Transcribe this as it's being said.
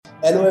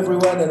Hello,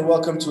 everyone, and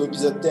welcome to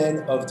episode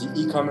 10 of the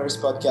e-commerce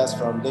podcast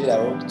from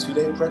DataHawk.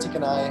 Today, Pratik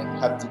and I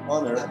have the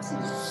honor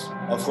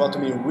of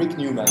welcoming Rick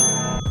Newman.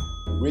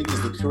 Rick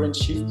is the current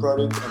Chief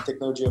Product and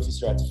Technology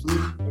Officer at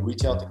Flip, a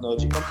retail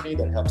technology company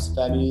that helps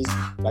families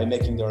by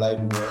making their life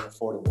more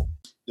affordable.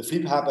 The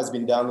Flip app has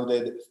been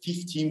downloaded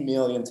 15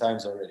 million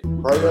times already.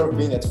 Prior to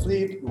being at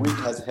Flip, Rick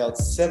has held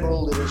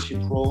several leadership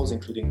roles,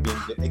 including being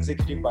the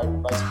Executive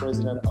Vice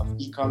President of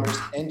E-commerce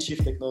and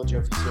Chief Technology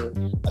Officer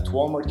at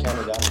Walmart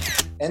Canada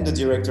and the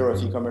Director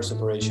of E-commerce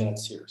Operation at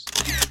Sears.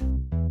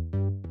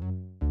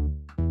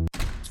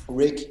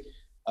 Rick,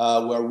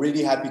 we're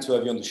really happy to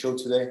have you on the show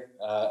today,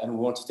 and we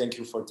want to thank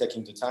you for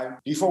taking the time.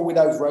 Before we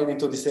dive right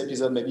into this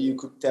episode, maybe you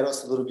could tell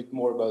us a little bit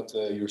more about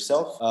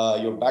yourself,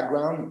 your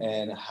background,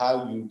 and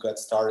how you got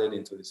started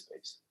into this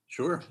space.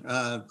 Sure.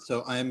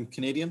 So I'm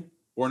Canadian,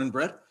 born and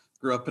bred,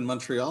 grew up in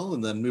Montreal,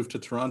 and then moved to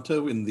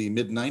Toronto in the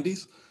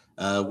mid-90s,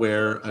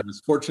 where I was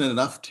fortunate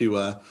enough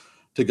to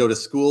go to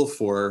school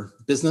for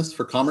business,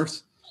 for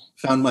commerce,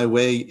 found my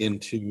way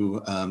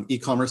into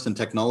e-commerce and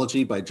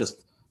technology by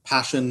just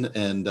passion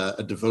and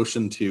a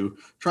devotion to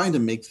trying to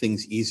make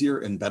things easier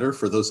and better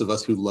for those of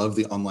us who love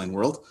the online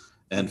world,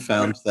 and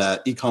found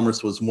that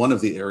e-commerce was one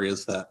of the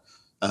areas that,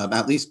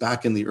 at least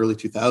back in the early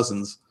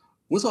 2000s,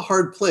 was a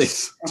hard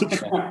place to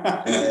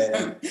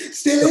try.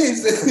 Still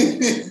is.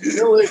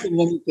 Still is in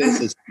many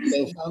cases.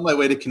 So I found my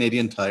way to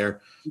Canadian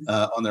Tire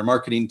on their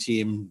marketing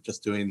team,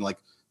 just doing like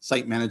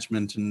site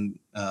management and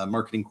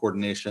marketing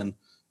coordination.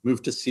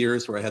 Moved to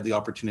Sears, where I had the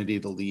opportunity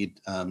to lead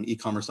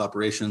e-commerce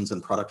operations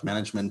and product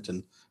management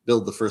and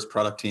build the first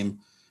product team.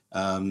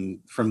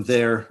 From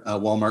there,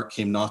 Walmart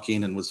came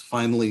knocking and was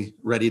finally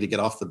ready to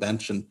get off the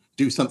bench and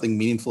do something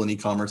meaningful in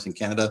e-commerce in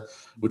Canada,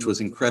 which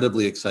was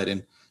incredibly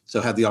exciting. So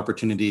had the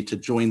opportunity to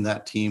join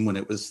that team when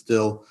it was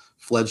still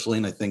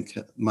fledgling. I think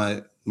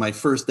my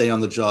first day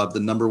on the job, the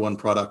number one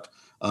product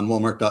on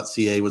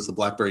Walmart.ca was the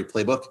BlackBerry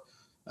Playbook.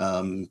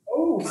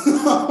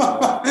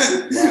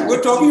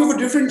 We're talking of a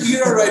different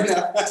era right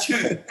now.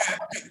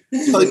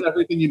 Telling you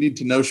everything you need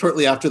to know.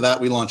 Shortly after that,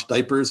 we launched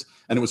diapers,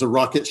 and it was a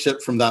rocket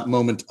ship from that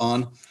moment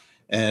on.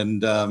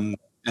 And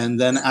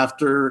then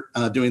after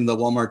doing the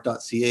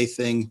Walmart.ca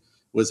thing,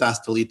 was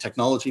asked to lead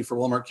technology for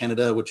Walmart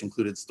Canada, which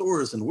included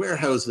stores and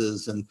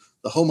warehouses and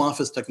the home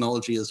office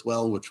technology as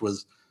well, which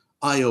was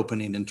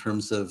eye-opening in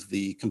terms of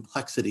the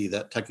complexity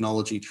that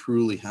technology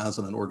truly has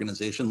on an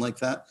organization like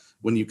that,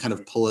 when you kind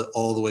of pull it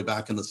all the way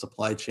back in the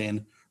supply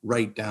chain,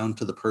 right down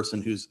to the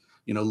person who's,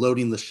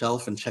 loading the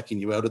shelf and checking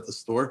you out at the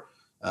store.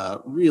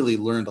 Really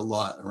learned a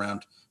lot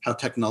around how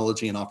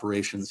technology and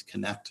operations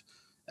connect.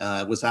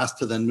 Was asked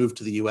to then move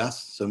to the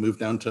US, so moved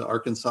down to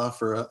Arkansas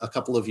for a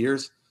couple of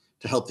years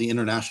to help the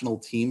international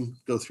team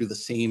go through the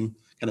same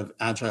kind of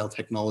agile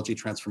technology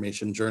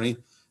transformation journey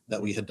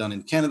that we had done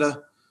in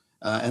Canada.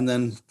 And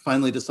then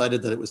finally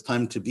decided that it was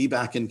time to be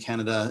back in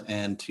Canada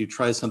and to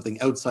try something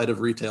outside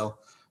of retail,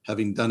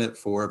 having done it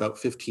for about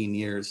 15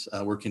 years,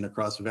 working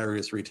across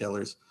various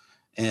retailers.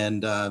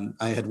 And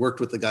I had worked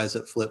with the guys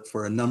at Flip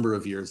for a number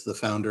of years. The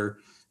founder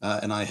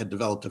and I had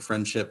developed a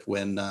friendship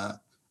when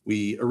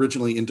we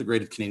originally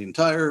integrated Canadian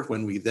Tire,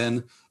 when we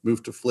then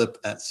moved to Flip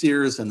at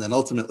Sears, and then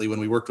ultimately when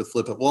we worked with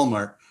Flip at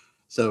Walmart.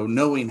 So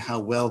knowing how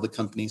well the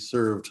company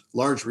served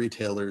large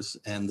retailers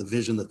and the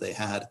vision that they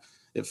had,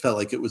 it felt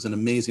like it was an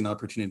amazing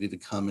opportunity to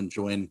come and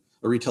join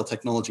a retail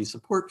technology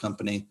support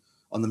company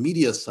on the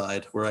media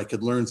side, where I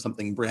could learn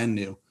something brand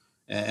new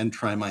and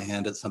try my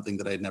hand at something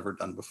that I'd never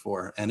done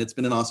before. And it's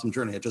been an awesome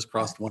journey. I just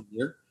crossed 1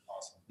 year.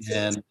 Awesome.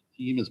 And the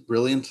team is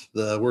brilliant.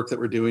 The work that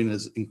we're doing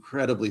is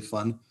incredibly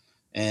fun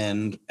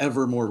and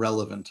ever more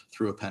relevant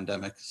through a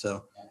pandemic.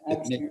 So it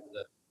makes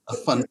it a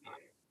fun.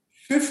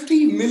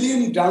 50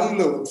 million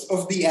downloads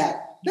of the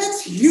app.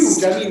 That's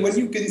huge. I mean, when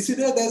you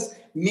consider there's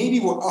maybe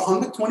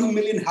 120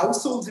 million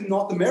households in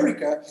North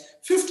America,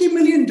 50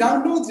 million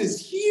downloads is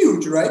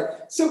huge, right?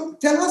 So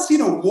tell us,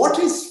 what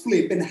is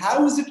Flip and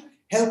how is it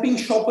helping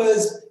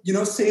shoppers,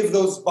 save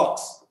those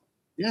bucks?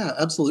 Yeah,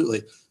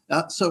 absolutely.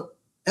 So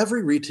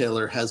every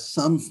retailer has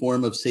some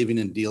form of saving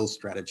and deals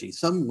strategy,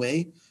 some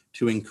way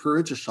to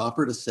encourage a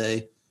shopper to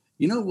say,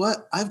 you know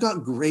what, I've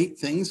got great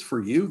things for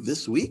you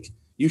this week.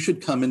 You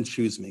should come and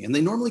choose me. And they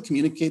normally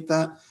communicate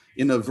that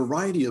in a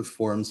variety of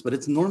forms, but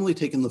it's normally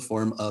taken the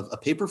form of a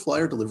paper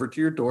flyer delivered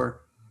to your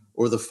door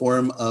or the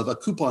form of a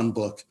coupon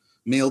book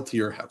mailed to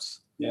your house.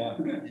 Yeah.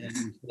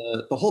 And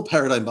the whole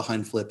paradigm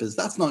behind Flip is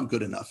that's not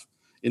good enough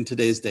in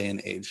today's day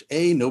and age.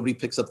 Nobody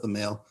picks up the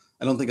mail.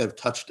 I don't think I've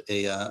touched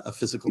a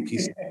physical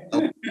piece of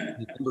mail in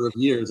a number of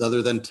years,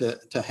 other than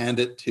to hand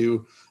it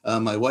to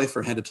my wife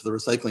or hand it to the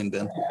recycling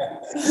bin.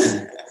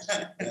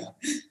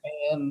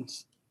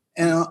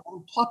 And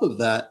on top of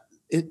that,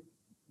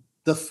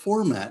 the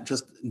format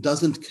just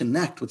doesn't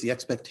connect with the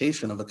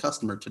expectation of a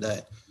customer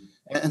today.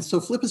 And so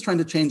Flip is trying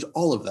to change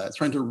all of that. It's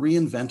trying to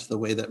reinvent the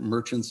way that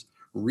merchants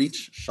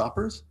reach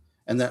shoppers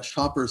and that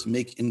shoppers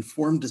make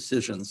informed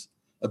decisions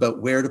about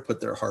where to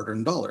put their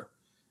hard-earned dollar.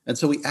 And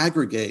so we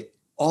aggregate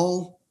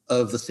all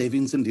of the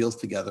savings and deals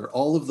together,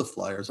 all of the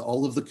flyers,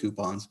 all of the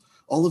coupons,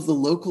 all of the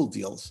local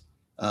deals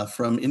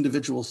from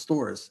individual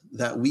stores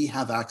that we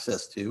have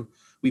access to.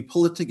 We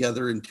pull it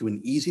together into an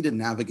easy to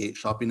navigate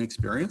shopping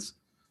experience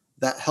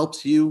that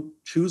helps you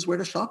choose where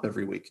to shop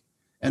every week.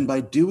 And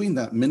by doing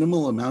that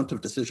minimal amount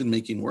of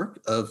decision-making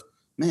work of,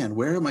 man,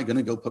 where am I going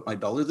to go put my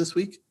dollar this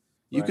week?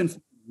 You can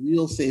find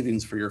real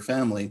savings for your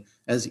family,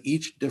 as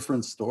each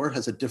different store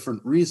has a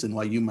different reason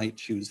why you might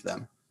choose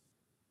them.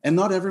 And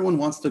not everyone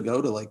wants to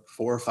go to like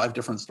 4 or 5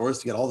 different stores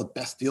to get all the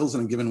best deals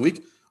in a given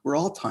week. We're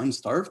all time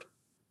starved.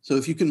 So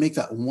if you can make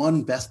that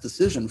one best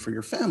decision for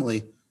your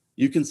family,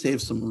 you can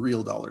save some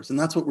real dollars. And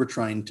that's what we're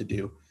trying to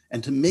do,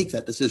 and to make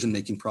that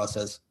decision-making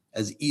process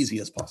as easy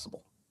as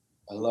possible.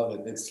 I love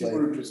it. It's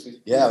super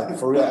interesting. Yeah,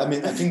 for real. I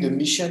mean, I think your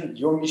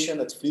mission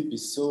at Flip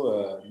is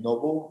so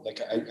noble.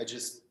 Like I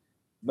just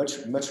much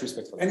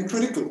respect for that. And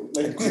critical.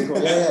 And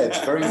critical. Yeah,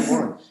 it's very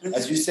important,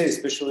 as you say,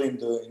 especially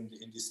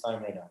in this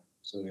time right now.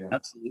 So yeah,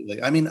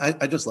 absolutely. I mean,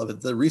 I just love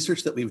it. The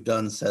research that we've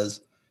done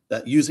says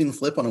that using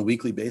Flip on a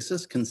weekly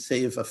basis can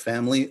save a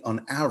family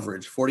on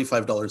average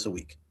 $45 a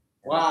week.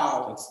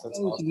 Wow, that's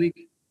awesome. A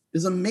week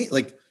is amazing.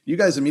 Like, you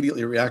guys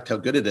immediately react how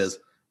good it is,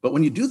 but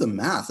when you do the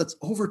math, that's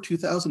over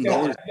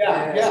 $2,000.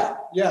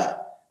 Yeah.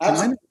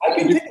 I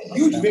can take a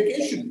huge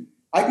vacation.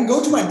 I can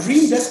go to my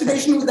dream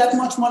destination with that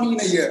much money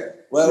in a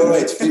year. Well,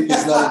 wait, Flip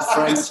is not in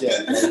France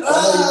yet.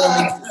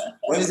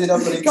 When is it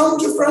opening? Come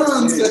to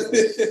France.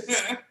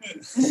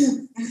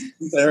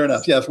 Fair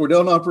enough. Yeah, if we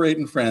don't operate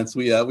in France,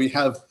 we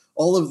have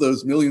all of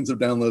those millions of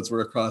downloads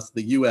were across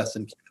the US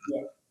and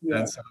Canada. Yeah.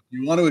 And so if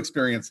you want to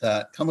experience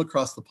that, come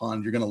across the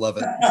pond. You're going to love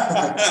it.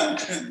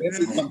 If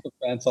we come to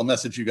France, I'll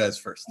message you guys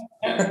first.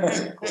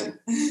 Cool.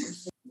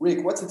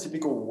 Rick, what's a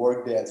typical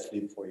work day at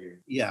Flip for you?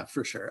 Yeah,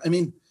 for sure. I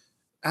mean,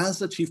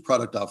 as a chief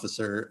product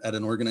officer at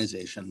an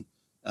organization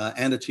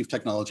and a chief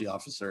technology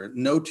officer,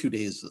 no 2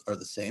 days are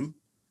the same,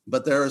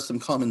 but there are some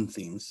common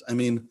themes. I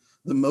mean,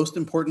 the most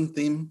important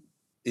theme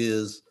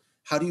is,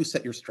 how do you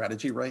set your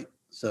strategy right?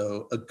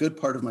 So a good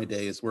part of my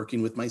day is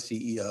working with my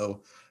CEO,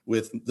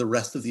 with the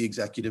rest of the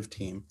executive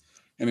team,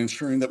 and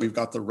ensuring that we've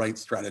got the right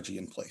strategy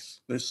in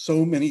place. There's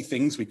so many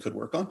things we could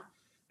work on,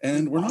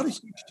 and we're not a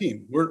huge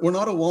team. We're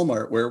not a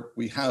Walmart where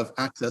we have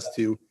access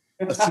to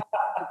a significant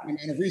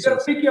amount of resources. You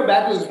gotta pick your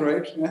battles,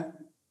 right?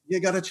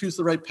 You got to choose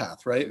the right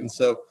path, right? And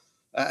so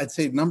I'd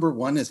say number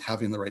one is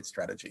having the right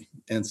strategy.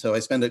 And so I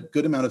spend a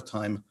good amount of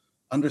time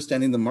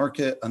understanding the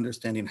market,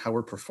 understanding how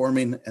we're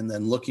performing, and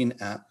then looking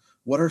at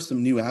what are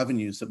some new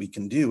avenues that we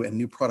can do and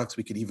new products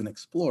we could even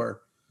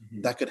explore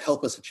that could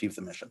help us achieve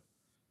the mission.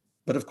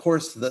 But of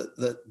course,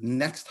 the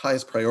next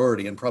highest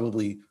priority, and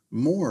probably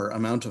more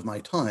amount of my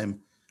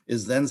time,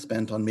 is then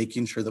spent on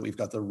making sure that we've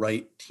got the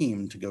right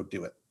team to go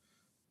do it.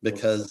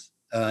 Because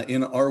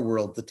in our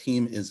world, the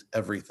team is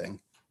everything.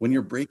 When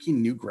you're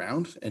breaking new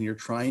ground and you're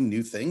trying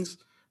new things,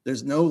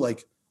 there's no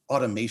like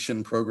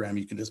automation program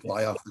you can just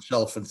buy off the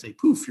shelf and say,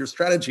 poof, your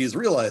strategy is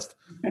realized.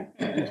 You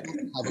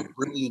have a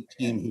brilliant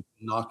team who can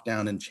knock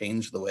down and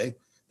change the way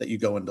that you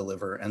go and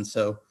deliver. And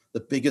so the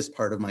biggest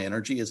part of my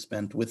energy is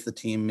spent with the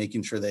team,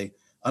 making sure they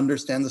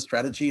understand the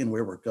strategy and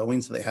where we're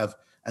going, so they have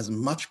as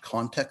much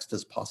context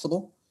as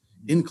possible,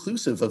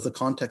 inclusive of the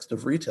context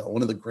of retail.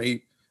 One of the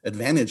great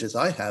advantages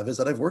I have is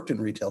that I've worked in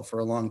retail for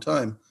a long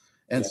time.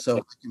 And so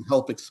I can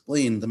help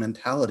explain the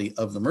mentality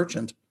of the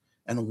merchant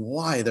and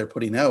why they're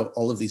putting out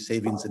all of these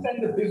savings. And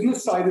the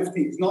business side of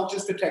things, not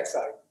just the tech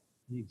side.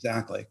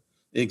 Exactly.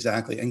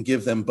 And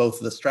give them both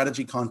the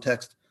strategy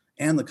context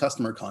and the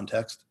customer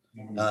context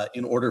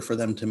in order for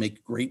them to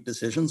make great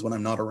decisions when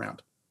I'm not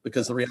around.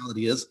 Because the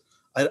reality is,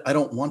 I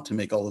don't want to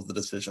make all of the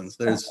decisions.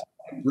 There's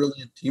a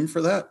brilliant team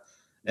for that.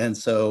 And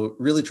so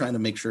really trying to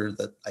make sure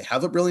that I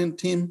have a brilliant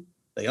team,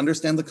 they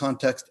understand the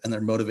context, and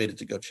they're motivated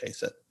to go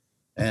chase it.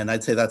 And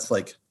I'd say that's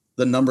like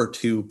the number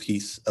 2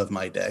 piece of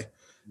my day.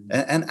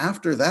 And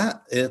after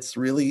that, it's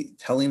really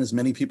telling as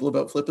many people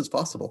about Flip as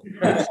possible.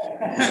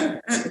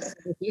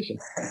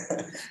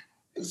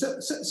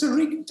 So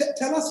Rick,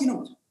 tell us,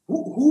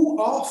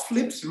 who are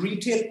Flip's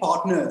retail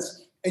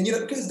partners? And,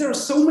 because there are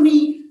so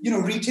many,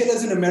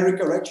 retailers in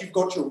America, right? You've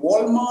got your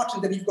Walmart,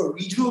 and then you've got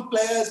regional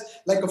players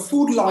like a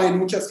Food Lion,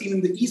 which I've seen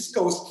in the East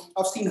Coast.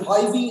 I've seen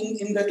Hy-Vee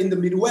in the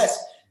Midwest.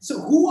 So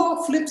who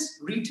are Flip's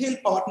retail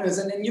partners?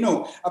 And then,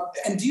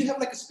 and do you have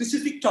like a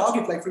specific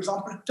target? Like, for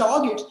example,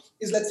 Target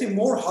is, let's say,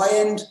 more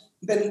high-end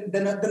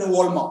than a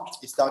Walmart.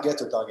 Is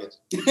Target or Target?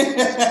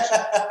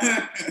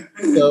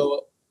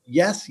 So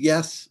yes,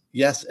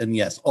 and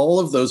yes. All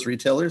of those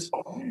retailers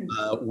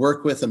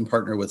work with and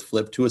partner with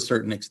Flip to a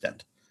certain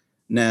extent.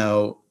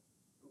 Now,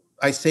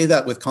 I say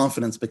that with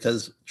confidence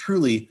because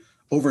truly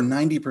over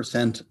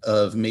 90%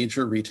 of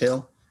major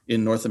retail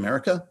in North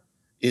America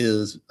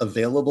is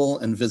available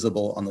and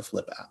visible on the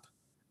Flip app.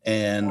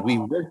 And we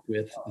work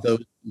with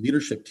those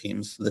leadership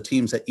teams, the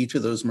teams at each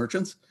of those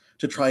merchants,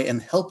 to try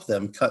and help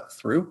them cut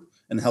through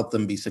and help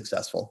them be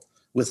successful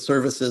with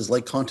services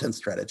like content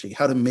strategy,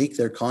 how to make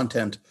their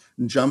content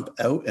jump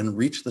out and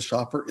reach the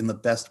shopper in the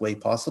best way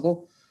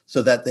possible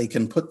so that they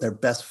can put their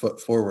best foot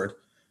forward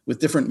with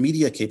different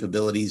media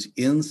capabilities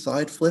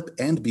inside Flip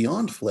and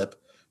beyond Flip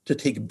to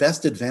take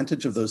best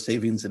advantage of those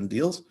savings and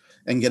deals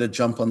and get a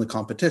jump on the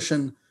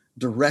competition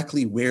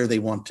directly where they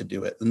want to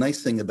do it. The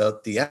nice thing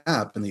about the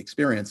app and the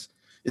experience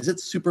is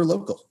it's super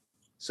local.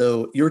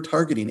 So you're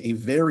targeting a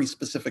very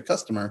specific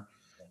customer,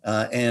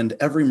 and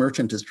every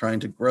merchant is trying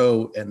to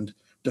grow and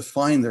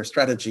define their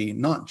strategy,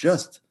 not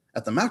just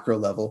at the macro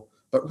level,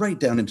 but right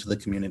down into the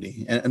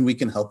community. And we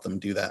can help them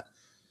do that.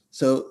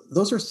 So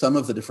those are some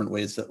of the different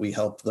ways that we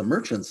help the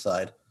merchant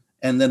side.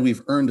 And then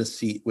we've earned a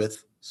seat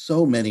with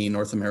so many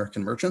North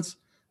American merchants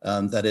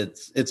that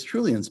it's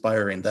truly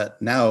inspiring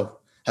that now,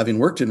 having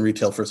worked in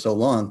retail for so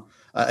long,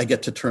 I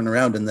get to turn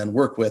around and then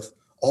work with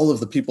all of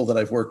the people that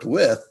I've worked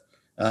with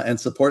and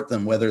support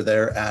them, whether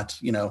they're at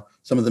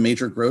some of the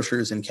major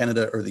grocers in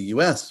Canada or the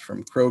US,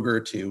 from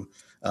Kroger to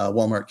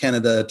Walmart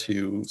Canada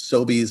to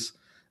Sobeys,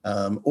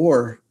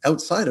 or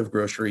outside of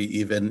grocery,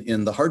 even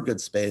in the hard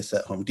goods space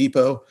at Home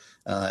Depot,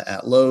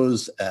 at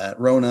Lowe's, at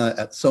Rona,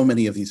 at so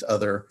many of these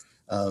other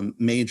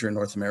major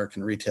North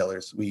American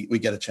retailers. We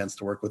get a chance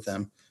to work with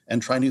them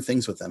and try new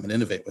things with them and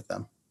innovate with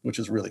them, which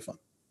is really fun.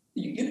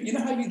 You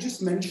know how you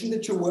just mentioned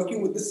that you're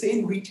working with the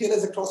same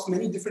retailers across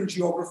many different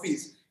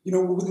geographies,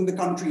 within the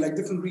country, like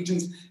different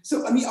regions.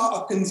 So, I mean,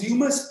 are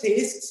consumers'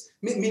 tastes,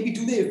 maybe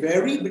do they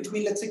vary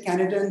between, let's say,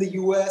 Canada and the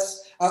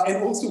US,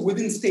 and also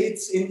within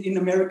states in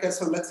America?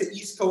 So let's say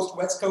East Coast,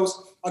 West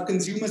Coast, are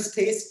consumers'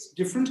 tastes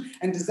different?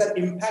 And does that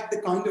impact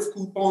the kind of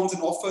coupons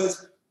and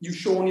offers you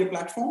show on your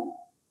platform?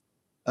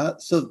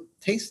 So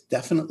tastes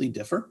definitely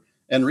differ.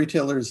 And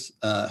retailers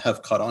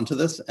have caught on to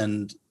this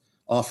and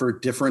offer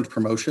different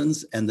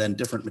promotions and then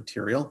different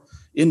material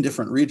in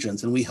different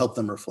regions. And we help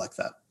them reflect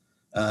that.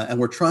 And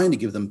we're trying to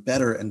give them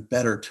better and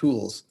better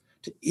tools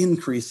to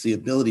increase the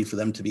ability for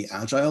them to be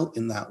agile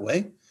in that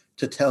way,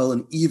 to tell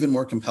an even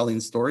more compelling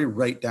story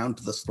right down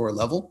to the store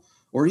level,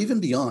 or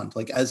even beyond.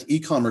 Like, as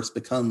e-commerce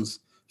becomes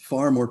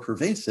far more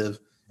pervasive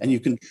and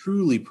you can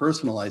truly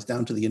personalize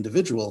down to the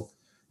individual,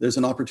 there's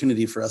an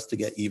opportunity for us to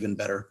get even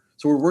better.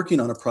 So we're working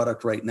on a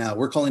product right now.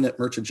 We're calling it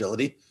Merch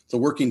Agility. It's a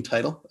working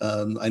title.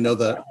 I know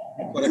the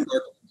product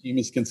team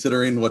is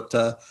considering what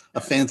a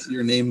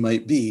fancier name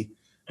might be,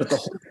 but the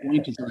whole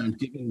point is around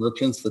giving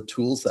merchants the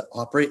tools that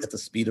operate at the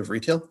speed of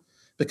retail,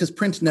 because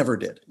print never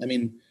did. I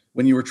mean,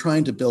 when you were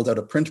trying to build out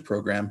a print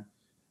program,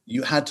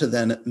 you had to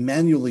then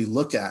manually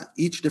look at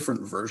each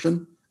different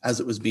version as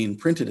it was being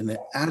printed, and it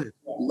added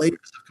layers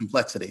of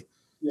complexity.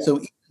 Yeah. So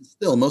even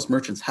still, most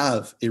merchants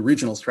have a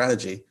regional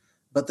strategy,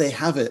 but they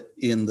have it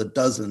in the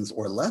dozens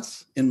or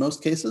less in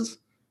most cases,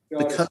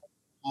 because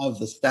of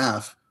the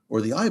staff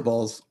or the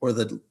eyeballs or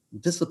the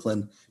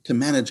discipline to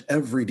manage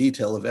every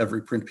detail of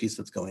every print piece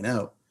that's going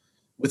out.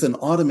 With an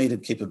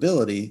automated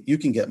capability, you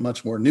can get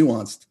much more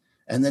nuanced,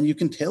 and then you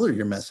can tailor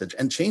your message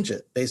and change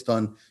it based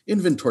on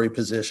inventory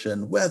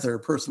position, weather,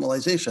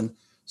 personalization,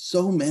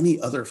 so many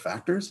other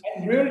factors.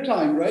 And real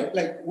time, right?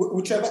 Like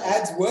whichever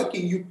ad's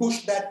working, you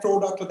push that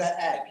product or that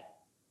ad.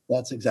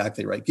 That's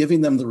exactly right.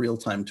 Giving them the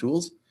real-time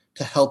tools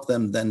to help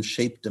them then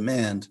shape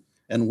demand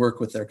and work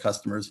with their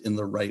customers in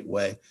the right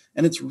way.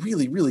 And it's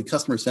really, really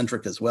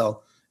customer-centric as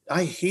well.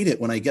 I hate it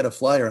when I get a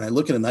flyer and I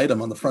look at an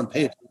item on the front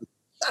page.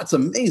 That's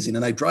amazing.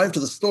 And I drive to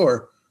the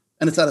store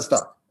and it's out of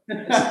stock.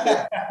 Good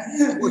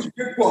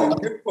point.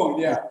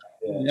 Yeah.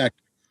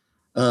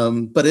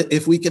 But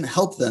if we can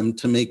help them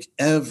to make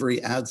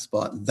every ad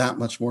spot that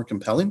much more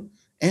compelling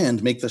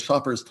and make the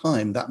shopper's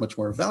time that much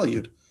more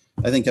valued,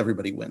 I think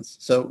everybody wins.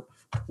 So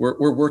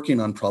we're working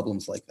on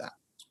problems like that.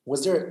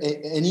 Was there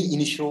any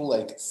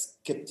initial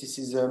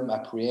skepticism,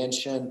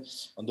 apprehension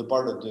on the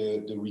part of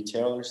the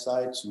retailer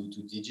side to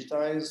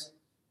digitize?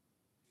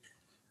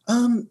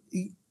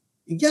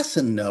 Yes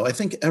and no. I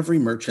think every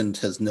merchant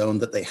has known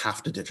that they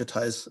have to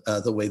digitize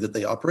the way that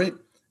they operate,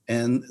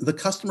 and the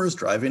customer is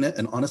driving it.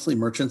 And honestly,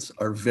 merchants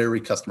are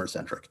very customer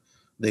centric.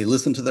 They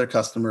listen to their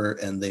customer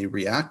and they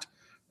react.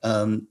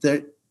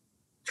 They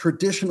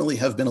traditionally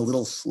have been a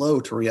little slow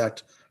to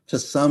react to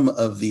some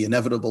of the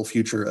inevitable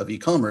future of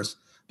e-commerce,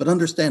 but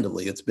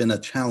understandably, it's been a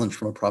challenge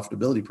from a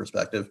profitability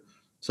perspective.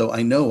 So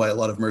I know why a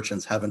lot of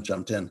merchants haven't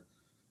jumped in.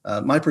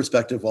 My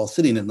perspective while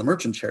sitting in the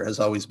merchant chair has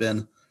always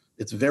been,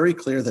 it's very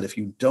clear that if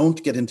you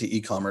don't get into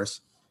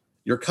e-commerce,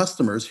 your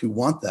customers who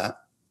want that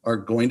are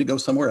going to go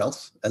somewhere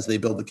else as they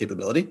build the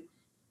capability.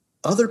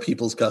 Other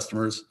people's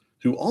customers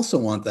who also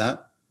want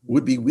that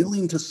would be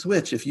willing to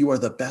switch if you are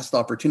the best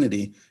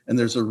opportunity. And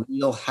there's a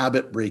real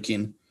habit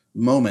breaking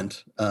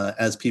moment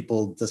as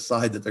people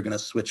decide that they're going to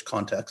switch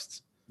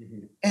contexts.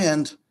 Mm-hmm.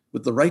 And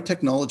with the right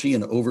technology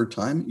and over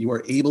time, you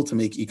are able to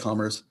make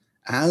e-commerce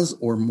as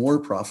or more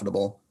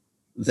profitable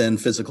than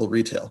physical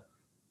retail.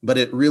 But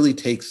it really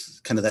takes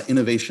kind of that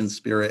innovation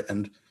spirit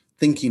and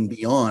thinking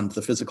beyond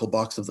the physical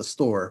box of the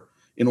store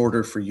in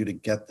order for you to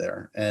get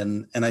there.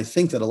 And I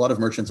think that a lot of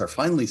merchants are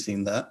finally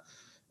seeing that.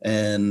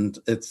 And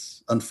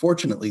it's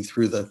unfortunately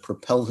through the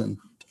propellant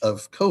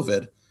of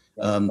COVID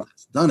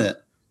that's done it.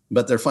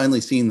 But they're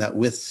finally seeing that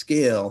with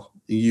scale,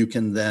 you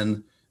can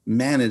then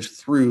manage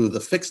through the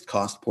fixed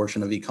cost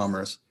portion of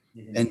e-commerce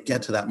and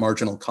get to that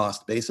marginal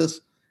cost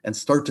basis and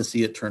start to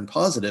see it turn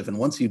positive. And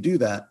once you do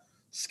that,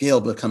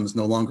 scale becomes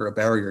no longer a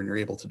barrier and you're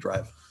able to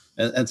drive.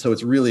 And so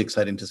it's really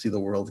exciting to see the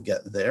world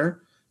get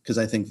there, because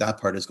I think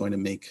that part is going to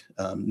make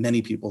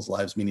many people's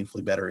lives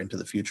meaningfully better into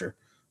the future.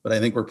 But I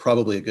think we're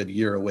probably a good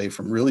year away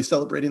from really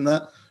celebrating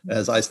that,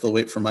 as I still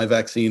wait for my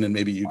vaccine and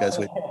maybe you guys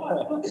wait.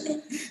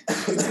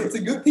 It's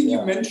a good thing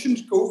you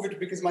mentioned COVID,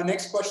 because my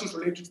next question is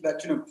related to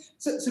that.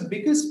 So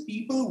because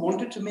people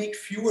wanted to make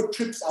fewer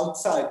trips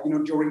outside,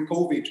 during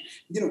COVID,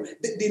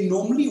 they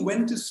normally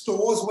went to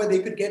stores where they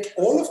could get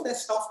all of their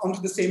stuff under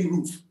the same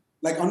roof.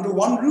 Like under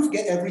one roof,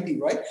 get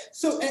everything, right?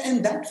 So,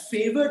 and that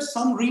favored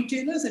some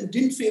retailers and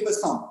didn't favor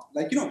some.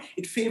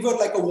 It favored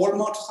like a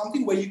Walmart or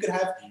something where you could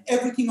have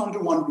everything under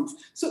one roof.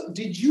 So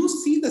did you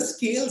see the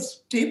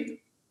scales tip?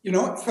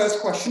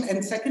 First question.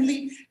 And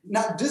secondly,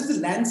 now, does the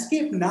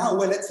landscape now,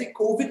 where let's say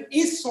COVID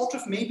is sort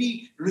of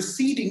maybe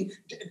receding,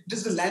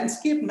 does the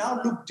landscape now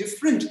look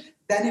different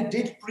than it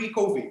did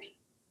pre-COVID?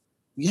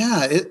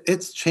 Yeah,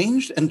 it's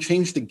changed and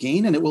changed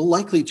again, and it will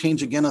likely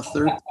change again a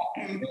third.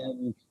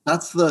 And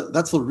that's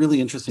the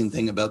really interesting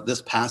thing about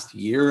this past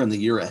year and the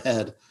year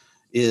ahead,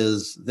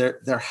 is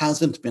there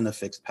hasn't been a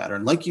fixed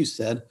pattern. Like you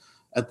said,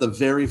 at the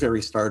very,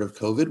 very start of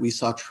COVID, we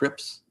saw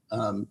trips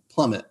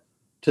plummet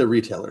to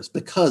retailers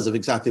because of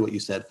exactly what you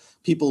said.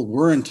 People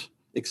weren't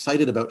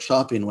excited about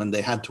shopping when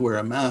they had to wear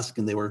a mask,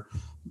 and they were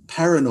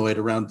paranoid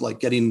around like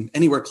getting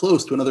anywhere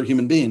close to another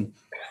human being.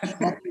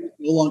 Shopping is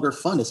no longer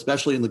fun,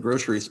 especially in the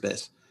grocery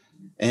space.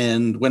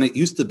 And when it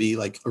used to be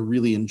like a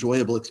really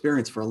enjoyable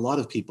experience for a lot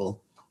of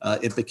people,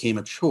 it became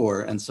a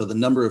chore. And so the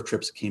number of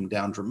trips came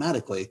down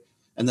dramatically.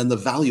 And then the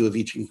value of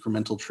each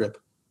incremental trip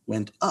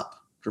went up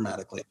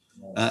dramatically.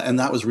 And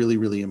that was really,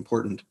 really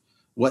important.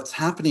 What's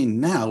happening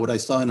now, what I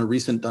saw in a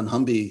recent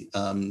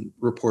dunnhumby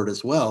report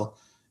as well,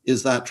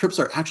 is that trips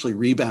are actually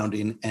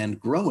rebounding and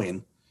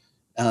growing,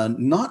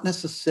 not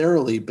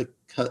necessarily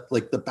because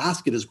like the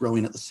basket is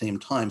growing at the same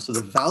time. So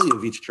the value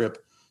of each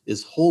trip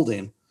is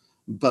holding,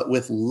 but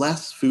with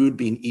less food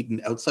being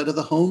eaten outside of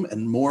the home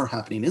and more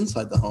happening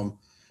inside the home,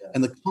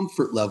 and the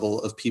comfort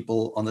level of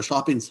people on the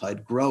shopping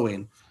side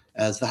growing,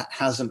 as that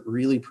hasn't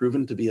really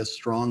proven to be a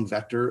strong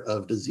vector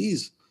of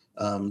disease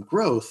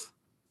growth.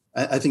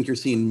 I think you're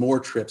seeing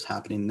more trips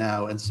happening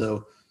now. And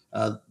so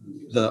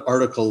the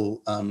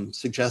article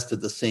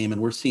suggested the same,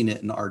 and we're seeing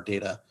it in our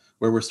data,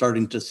 where we're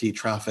starting to see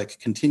traffic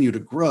continue to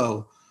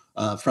grow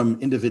from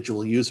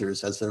individual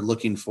users as they're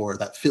looking for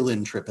that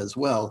fill-in trip as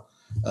well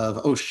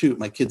of, oh shoot,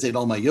 my kids ate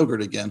all my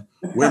yogurt again.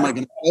 Where am I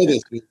going to go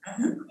this week?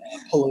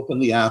 Pull open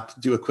the app,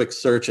 do a quick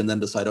search, and then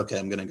decide, okay,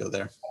 I'm going to go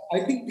there.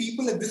 I think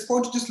people at this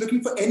point are just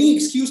looking for any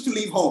excuse to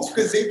leave home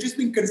because they've just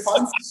been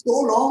confined for so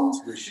long.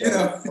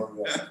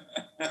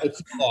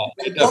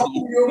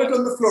 Dropping yogurt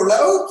on the floor. Like,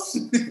 oops.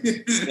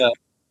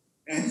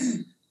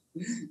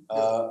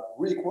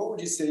 Rick, what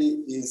would you say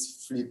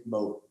is Flip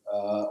mode?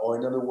 Or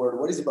in other words,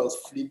 what is about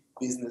Flip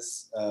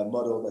business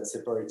model that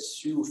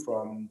separates you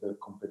from the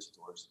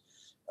competitors?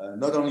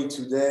 Not only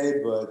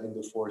today, but in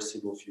the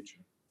foreseeable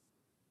future.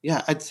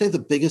 Yeah, I'd say the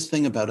biggest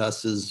thing about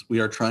us is we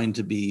are trying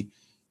to be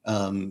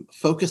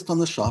focused on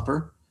the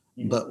shopper,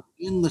 but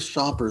in the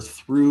shopper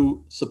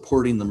through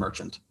supporting the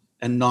merchant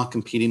and not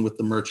competing with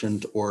the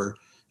merchant or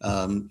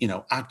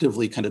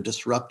actively kind of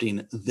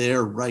disrupting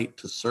their right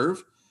to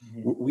serve.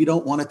 We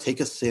don't want to take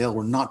a sale.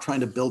 We're not trying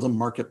to build a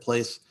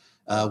marketplace.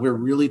 We're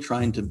really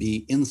trying to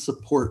be in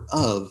support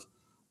of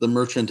the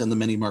merchant and the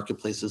many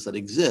marketplaces that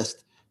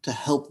exist to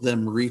help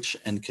them reach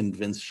and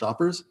convince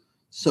shoppers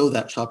so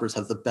that shoppers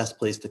have the best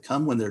place to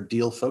come when they're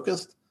deal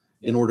focused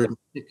in order to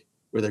pick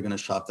where they're going to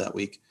shop that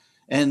week.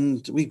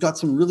 And we've got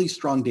some really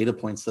strong data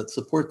points that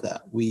support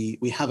that. We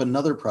have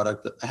another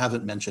product that I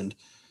haven't mentioned.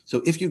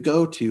 So if you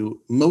go to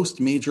most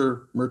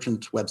major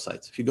merchant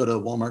websites, if you go to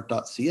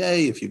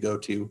walmart.ca, if you go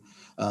to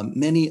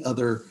many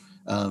other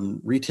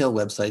retail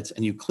websites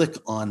and you click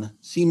on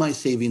See My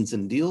Savings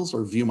and Deals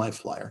or View My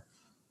Flyer,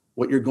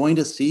 what you're going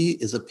to see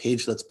is a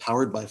page that's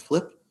powered by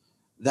Flip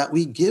that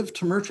we give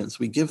to merchants.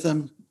 We give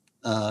them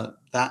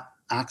that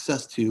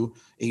access to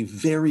a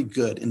very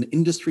good and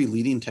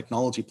industry-leading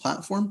technology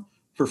platform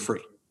for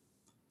free,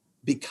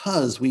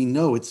 because we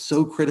know it's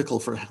so critical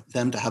for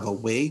them to have a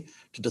way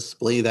to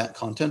display that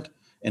content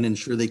and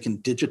ensure they can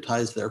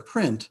digitize their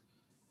print.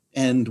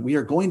 And we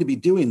are going to be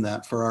doing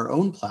that for our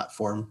own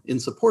platform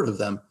in support of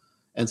them.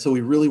 And so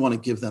we really want to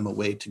give them a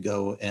way to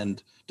go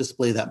and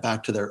display that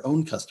back to their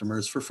own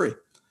customers for free.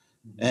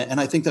 And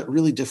I think that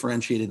really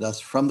differentiated us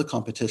from the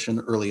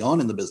competition early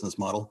on in the business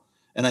model.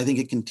 And I think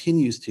it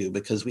continues to,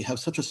 because we have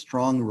such a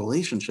strong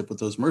relationship with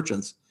those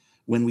merchants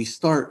when we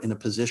start in a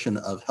position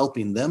of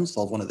helping them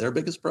solve one of their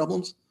biggest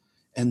problems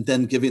and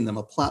then giving them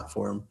a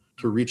platform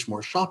to reach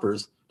more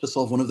shoppers to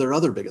solve one of their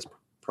other biggest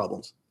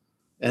problems.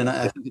 And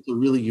I think it's a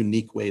really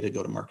unique way to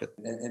go to market.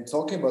 And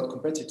talking about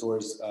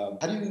competitors,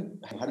 how do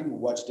you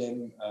watch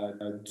them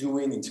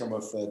doing in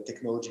terms of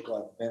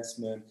technological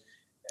advancement?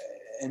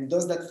 And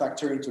does that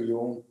factor into your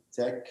own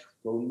tech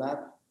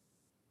roadmap?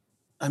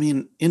 I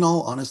mean, in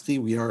all honesty,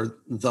 we are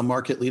the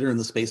market leader in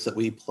the space that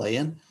we play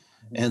in.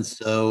 And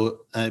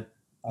so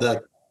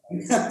the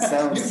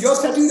You're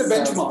setting the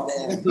benchmark.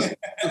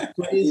 The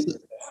phrase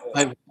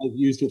I've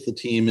used with the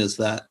team is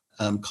that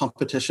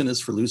competition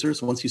is for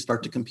losers. Once you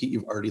start to compete,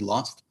 you've already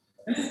lost.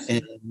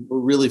 And we're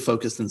really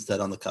focused instead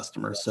on the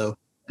customer. So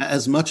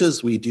as much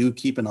as we do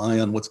keep an eye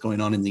on what's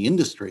going on in the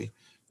industry,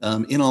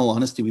 in all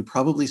honesty, we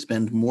probably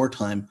spend more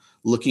time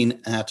looking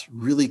at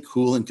really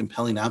cool and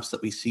compelling apps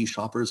that we see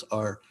shoppers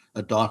are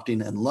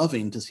adopting and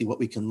loving to see what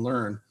we can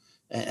learn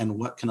and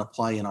what can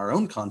apply in our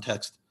own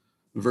context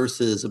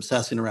versus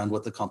obsessing around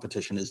what the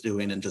competition is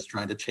doing and just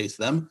trying to chase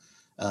them.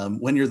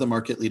 When you're the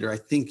market leader, I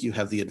think you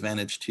have the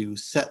advantage to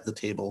set the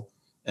table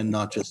and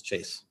not just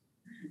chase.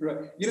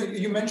 Right.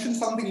 You mentioned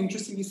something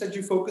interesting. You said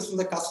you focus on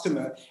the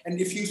customer. And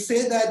if you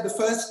say that, the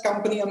first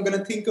company I'm going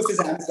to think of is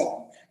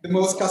Amazon, the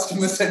most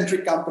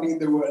customer-centric company in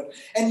the world.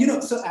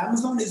 And, so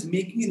Amazon is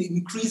making an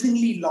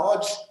increasingly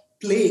large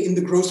play in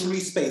the grocery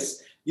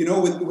space,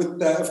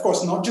 with of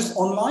course, not just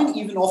online,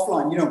 even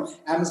offline,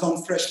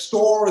 Amazon Fresh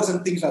stores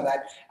and things like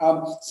that.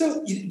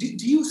 So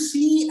do you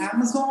see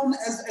Amazon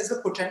as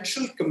a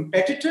potential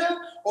competitor,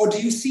 or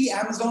do you see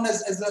Amazon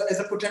as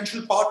a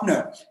potential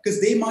partner? Because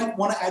they might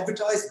want to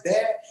advertise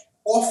their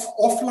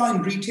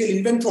offline retail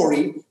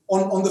inventory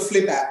on the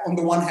Flip app on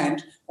the one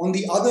hand. On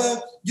the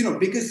other,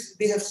 because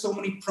they have so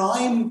many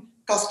Prime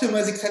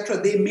customers, etc.,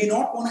 they may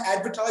not want to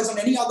advertise on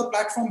any other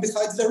platform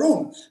besides their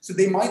own. So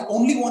they might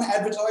only want to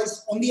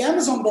advertise on the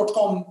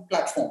Amazon.com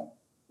platform,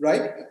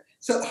 right?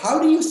 So how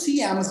do you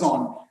see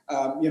Amazon,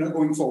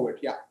 going forward?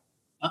 Yeah.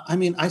 I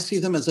mean, I see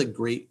them as a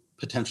great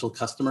potential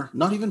customer.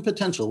 Not even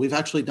potential. We've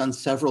actually done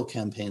several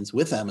campaigns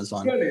with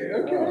Amazon. Really?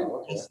 Okay.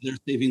 Their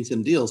savings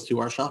and deals to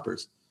our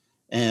shoppers.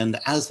 And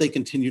as they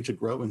continue to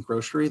grow in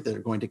grocery, they're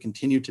going to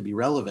continue to be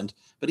relevant.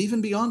 But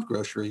even beyond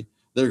grocery,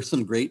 there's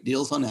some great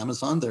deals on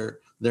Amazon.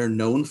 They're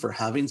known for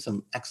having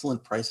some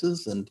excellent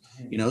prices and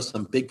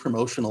some big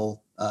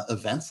promotional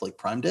events like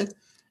Prime Day.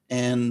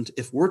 And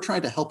if we're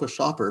trying to help a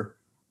shopper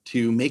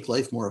to make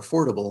life more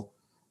affordable,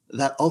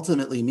 that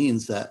ultimately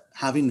means that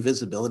having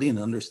visibility and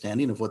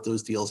understanding of what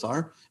those deals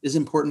are is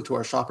important to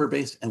our shopper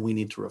base, and we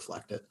need to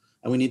reflect it.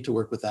 And we need to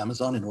work with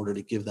Amazon in order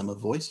to give them a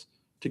voice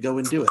to go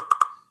and do it.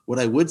 What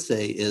I would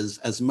say is,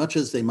 as much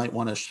as they might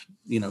want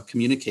to,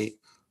 communicate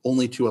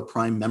only to a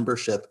Prime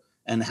membership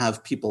and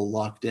have people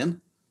locked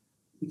in,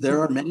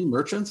 there are many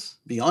merchants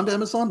beyond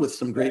Amazon with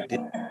some great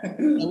deals. I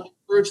would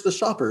encourage the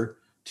shopper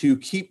to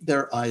keep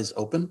their eyes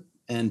open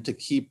and to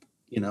keep,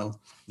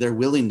 their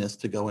willingness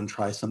to go and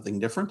try something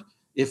different.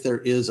 If there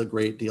is a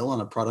great deal on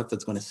a product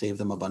that's going to save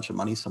them a bunch of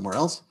money somewhere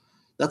else,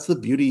 that's the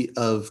beauty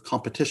of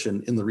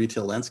competition in the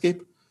retail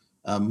landscape.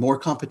 More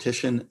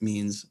competition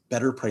means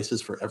better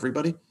prices for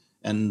everybody,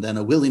 and then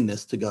a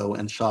willingness to go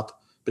and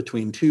shop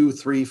between 2,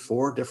 3,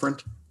 4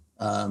 different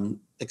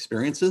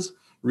experiences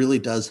really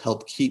does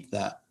help keep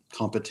that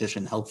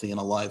competition healthy and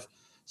alive.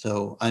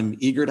 So I'm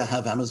eager to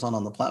have Amazon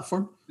on the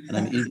platform, and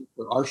I'm eager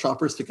for our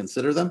shoppers to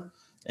consider them,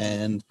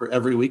 and for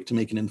every week to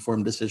make an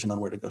informed decision on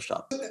where to go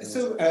shop.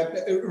 So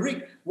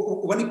Rick,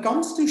 when it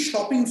comes to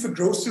shopping for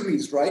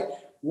groceries, right,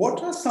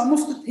 what are some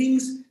of the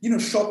things,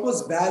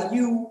 shoppers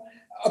value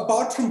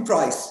apart from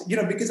price?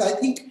 Because I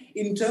think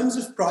in terms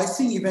of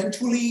pricing,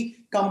 eventually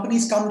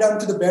companies come down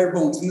to the bare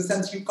bones, in the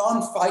sense you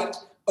can't fight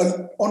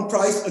on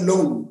price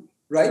alone,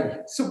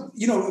 right? So,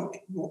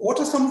 what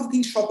are some of the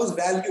things shoppers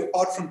value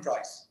apart from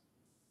price?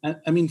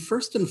 I mean,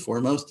 first and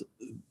foremost,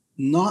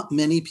 not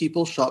many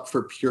people shop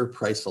for pure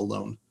price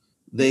alone.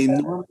 They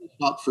normally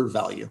shop for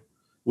value,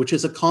 which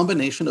is a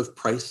combination of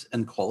price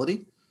and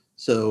quality.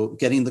 So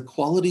getting the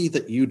quality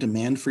that you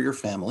demand for your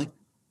family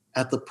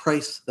at the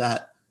price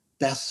that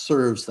best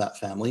serves that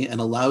family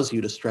and allows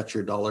you to stretch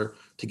your dollar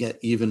to get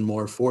even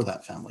more for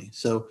that family.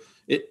 So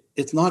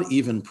it's not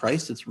even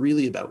price, it's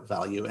really about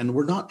value. And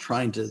we're not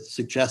trying to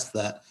suggest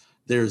that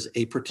there's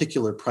a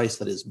particular price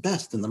that is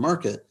best in the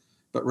market,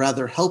 but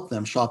rather help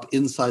them shop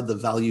inside the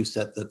value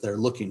set that they're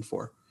looking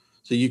for.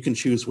 So you can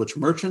choose which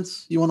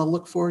merchants you want to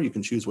look for, you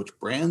can choose which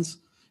brands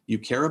you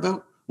care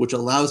about, which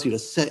allows you to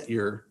set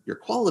your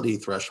quality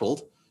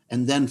threshold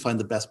and then find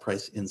the best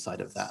price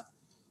inside of that.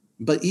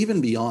 But even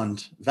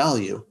beyond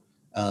value,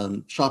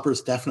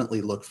 shoppers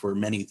definitely look for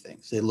many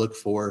things. They look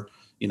for,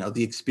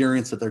 the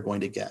experience that they're going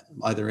to get,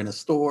 either in a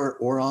store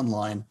or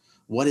online.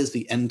 What is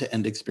the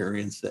end-to-end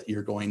experience that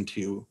you're going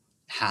to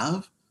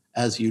have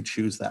as you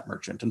choose that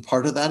merchant? And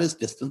part of that is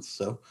distance.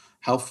 So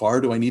how far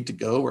do I need to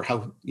go, or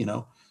how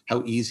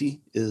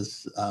easy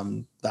is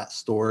that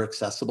store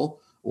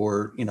accessible,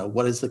 or,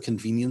 what is the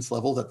convenience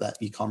level that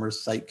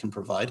e-commerce site can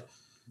provide?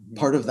 Mm-hmm.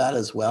 Part of that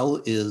as well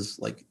is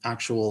like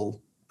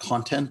actual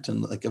content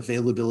and like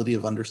availability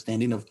of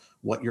understanding of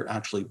what you're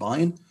actually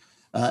buying.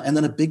 And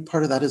then a big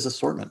part of that is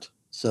assortment.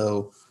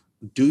 So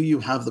do you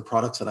have the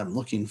products that I'm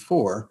looking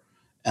for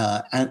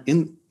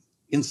and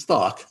in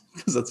stock?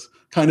 Because that's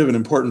kind of an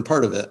important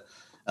part of it.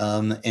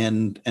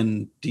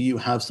 And do you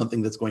have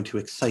something that's going to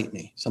excite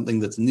me,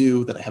 something that's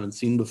new that I haven't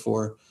seen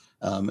before,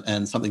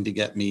 and something to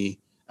get me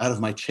out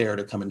of my chair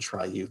to come and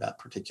try you that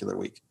particular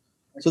week?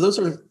 So those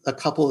are a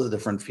couple of the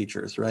different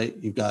features, right?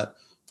 You've got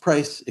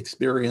price,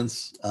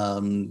 experience,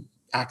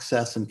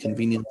 access and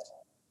convenience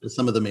is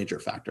some of the major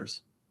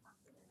factors.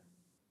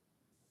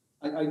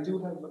 I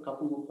do have a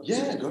couple more questions.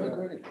 Yeah, go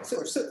ahead.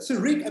 So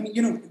Rick, I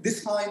mean,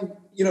 this time,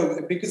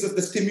 because of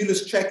the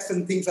stimulus checks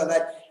and things like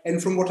that,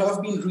 and from what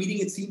I've been reading,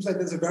 it seems like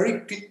there's a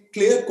very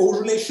clear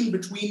correlation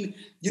between,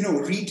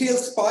 retail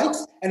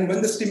spikes and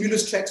when the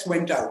stimulus checks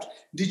went out.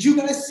 Did you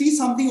guys see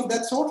something of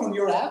that sort on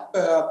your app?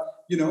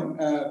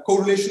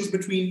 Correlations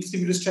between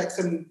stimulus checks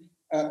and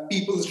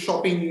people's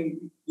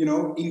shopping,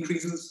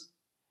 increases?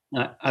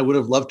 I would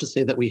have loved to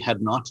say that we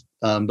had not,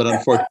 but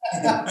unfortunately,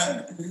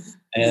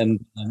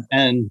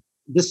 and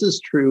this is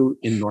true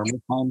in normal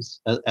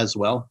times as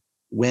well.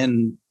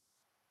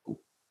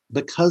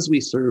 Because we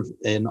serve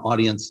an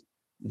audience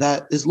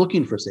that is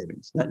looking for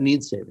savings, that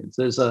needs savings.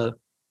 There's a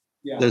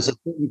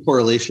certain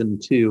correlation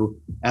to,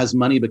 as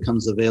money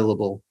becomes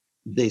available,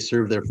 they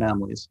serve their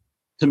families.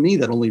 To me,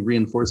 that only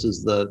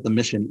reinforces the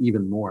mission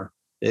even more.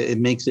 It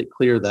makes it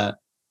clear that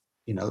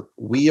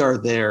we are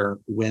there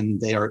when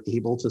they are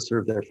able to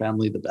serve their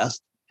family the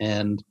best,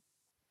 and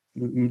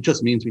it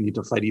just means we need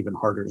to fight even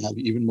harder to have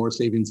even more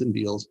savings and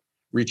deals,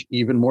 reach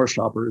even more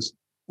shoppers,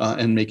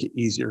 and make it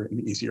easier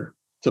and easier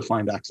to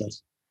find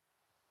access.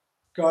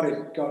 Got it.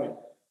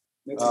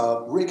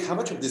 Rick, how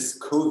much of this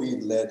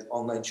COVID-led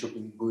online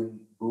shopping boom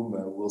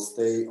will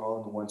stay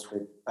on once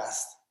we're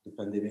past the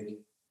pandemic?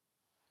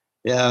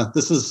 Yeah,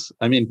 this is,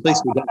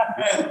 place we go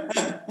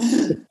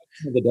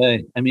the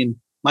day.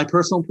 My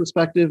personal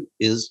perspective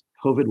is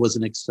COVID was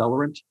an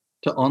accelerant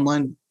to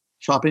online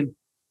shopping,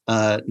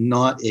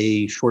 not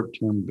a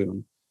short-term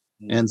boom.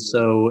 Mm-hmm. And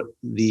so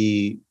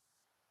the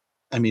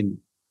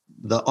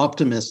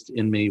optimist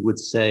in me would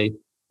say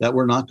that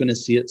we're not going to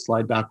see it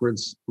slide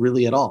backwards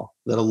really at all,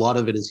 that a lot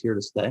of it is here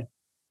to stay.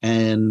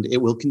 And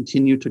it will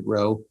continue to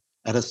grow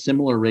at a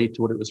similar rate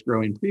to what it was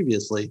growing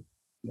previously,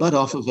 but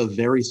off of a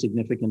very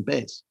significant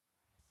base.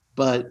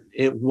 But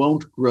it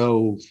won't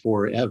grow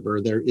forever.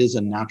 There is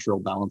a natural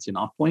balancing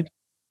off point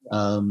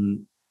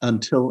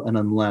until and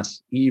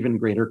unless even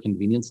greater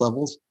convenience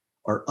levels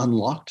are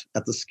unlocked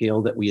at the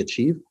scale that we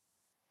achieve,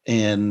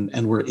 and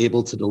we're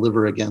able to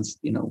deliver against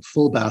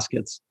full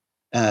baskets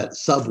at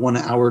sub 1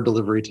 hour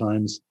delivery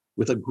times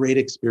with a great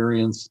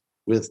experience,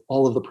 with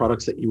all of the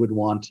products that you would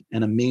want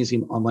and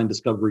amazing online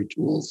discovery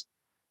tools.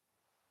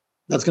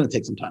 That's going to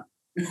take some time.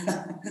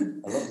 I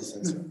love this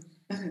answer.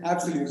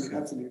 Absolutely.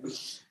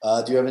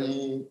 Do you have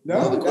any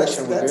other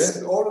question?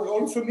 That's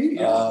all for me.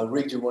 Yeah.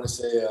 Rick, do you want to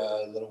say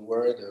a little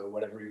word or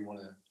whatever you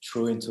want to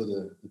throw into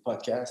the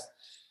podcast?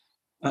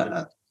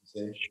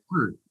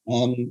 Sure.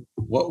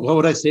 What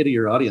would I say to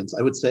your audience?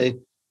 I would say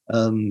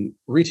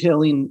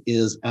retailing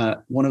is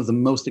at one of the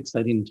most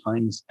exciting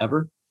times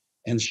ever,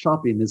 and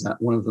shopping is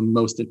at one of the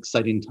most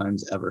exciting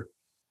times ever.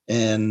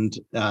 And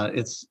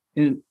it's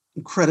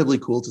incredibly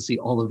cool to see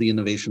all of the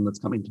innovation that's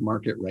coming to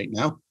market right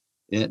now,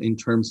 in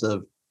terms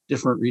of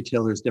different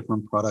retailers,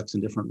 different products,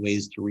 and different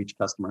ways to reach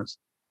customers.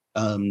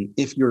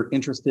 If you're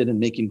interested in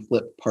making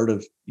Flip part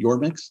of your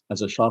mix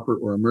as a shopper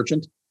or a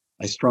merchant,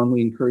 I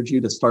strongly encourage you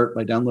to start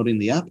by downloading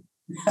the app,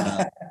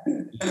 at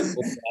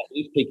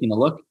least taking a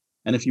look.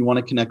 And if you want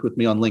to connect with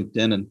me on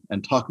LinkedIn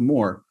and talk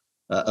more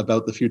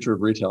about the future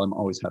of retail, I'm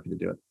always happy to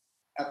do it.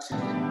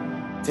 Absolutely.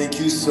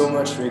 Thank you so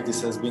much, Rick.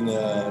 This has been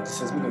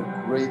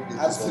a great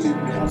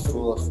episode,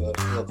 full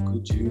of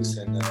good juice,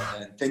 and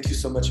thank you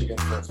so much again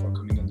for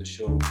coming on the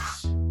show.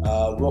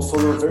 We'll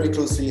follow very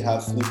closely how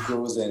Flip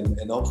grows, and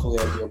hopefully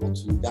I'll be able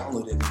to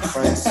download it in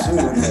France soon.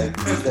 Let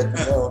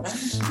me know.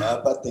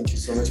 But thank you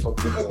so much for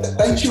being here.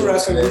 Thank you,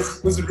 Rafa.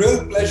 It was a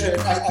real pleasure.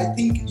 I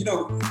think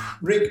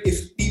Rick,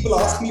 if people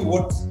ask me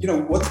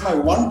what's my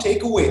one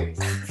takeaway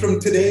from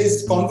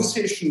today's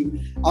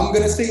conversation, I'm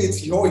gonna say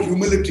it's your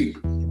humility.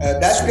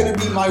 That's going to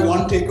be my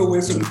one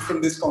takeaway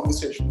from this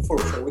conversation, for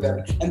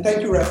sure. And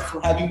thank you, Raf,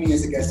 for having me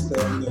as a guest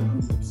in the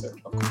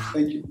episode. Of course.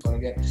 Thank you.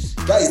 Again.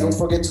 Guys, don't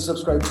forget to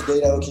subscribe to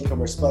Data Hawk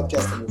E-commerce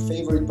podcast on your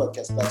favorite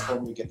podcast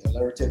platform. You get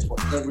alerted for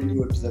every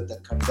new episode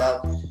that comes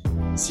out.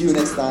 See you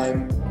next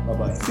time.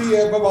 Bye-bye. See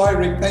ya. Bye-bye,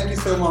 Rick. Thank you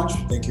so much.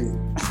 Thank you.